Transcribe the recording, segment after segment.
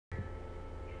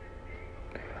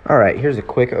Alright, here's a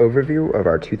quick overview of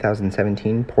our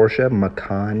 2017 Porsche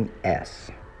Macan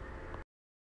S.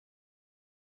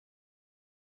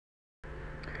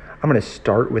 I'm going to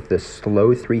start with the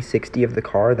slow 360 of the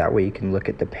car, that way you can look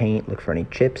at the paint, look for any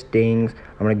chips, dings.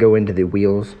 I'm going to go into the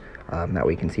wheels, that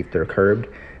way you can see if they're curbed.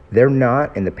 They're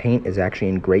not, and the paint is actually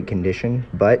in great condition,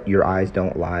 but your eyes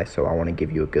don't lie, so I want to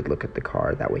give you a good look at the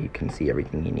car, that way you can see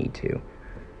everything you need to.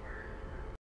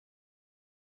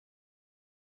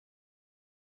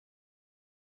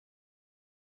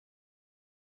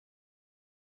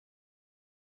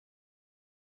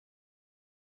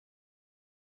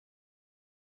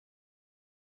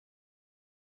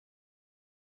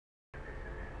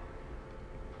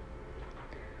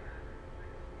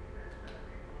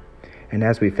 And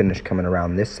as we finish coming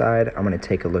around this side, I'm going to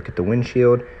take a look at the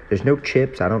windshield. There's no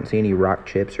chips. I don't see any rock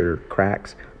chips or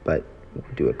cracks, but we'll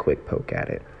do a quick poke at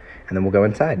it. And then we'll go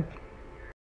inside.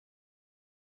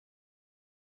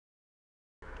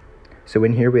 So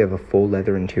in here we have a full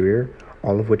leather interior,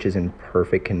 all of which is in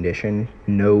perfect condition.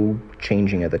 No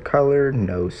changing of the color,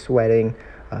 no sweating.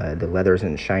 The leather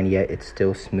isn't shiny yet. It's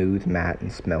still smooth, matte, and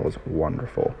smells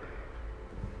wonderful.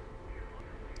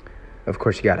 Of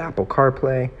course, you got Apple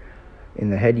CarPlay. In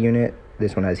the head unit,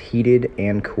 this one has heated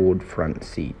and cooled front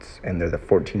seats, and they're the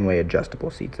 14-way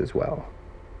adjustable seats as well.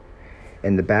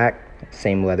 In the back,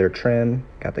 same leather trim,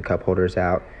 got the cup holders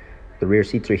out. The rear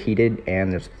seats are heated, and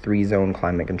there's 3-zone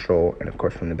climate control, and of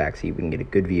course from the back seat we can get a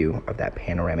good view of that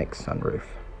panoramic sunroof.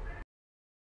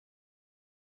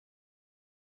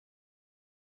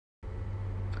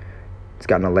 It's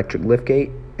got an electric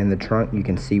liftgate. In the trunk, you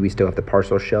can see we still have the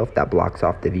parcel shelf that blocks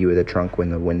off the view of the trunk when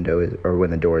the when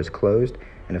the door is closed.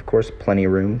 And of course, plenty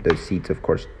of room. Those seats, of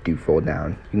course, do fold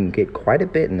down. You can get quite a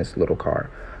bit in this little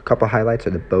car. A couple highlights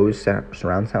are the Bose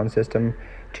surround sound system,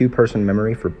 2-person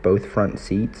memory for both front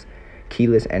seats,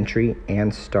 keyless entry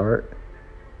and start.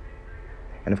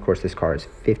 And of course, this car is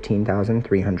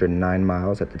 15,309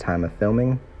 miles at the time of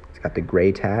filming. It's got the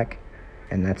gray tack,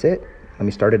 and that's it. Let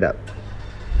me start it up.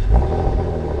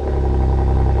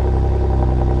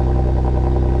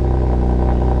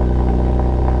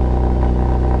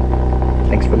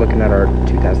 Thanks for looking at our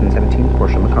 2017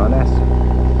 Porsche Macan S.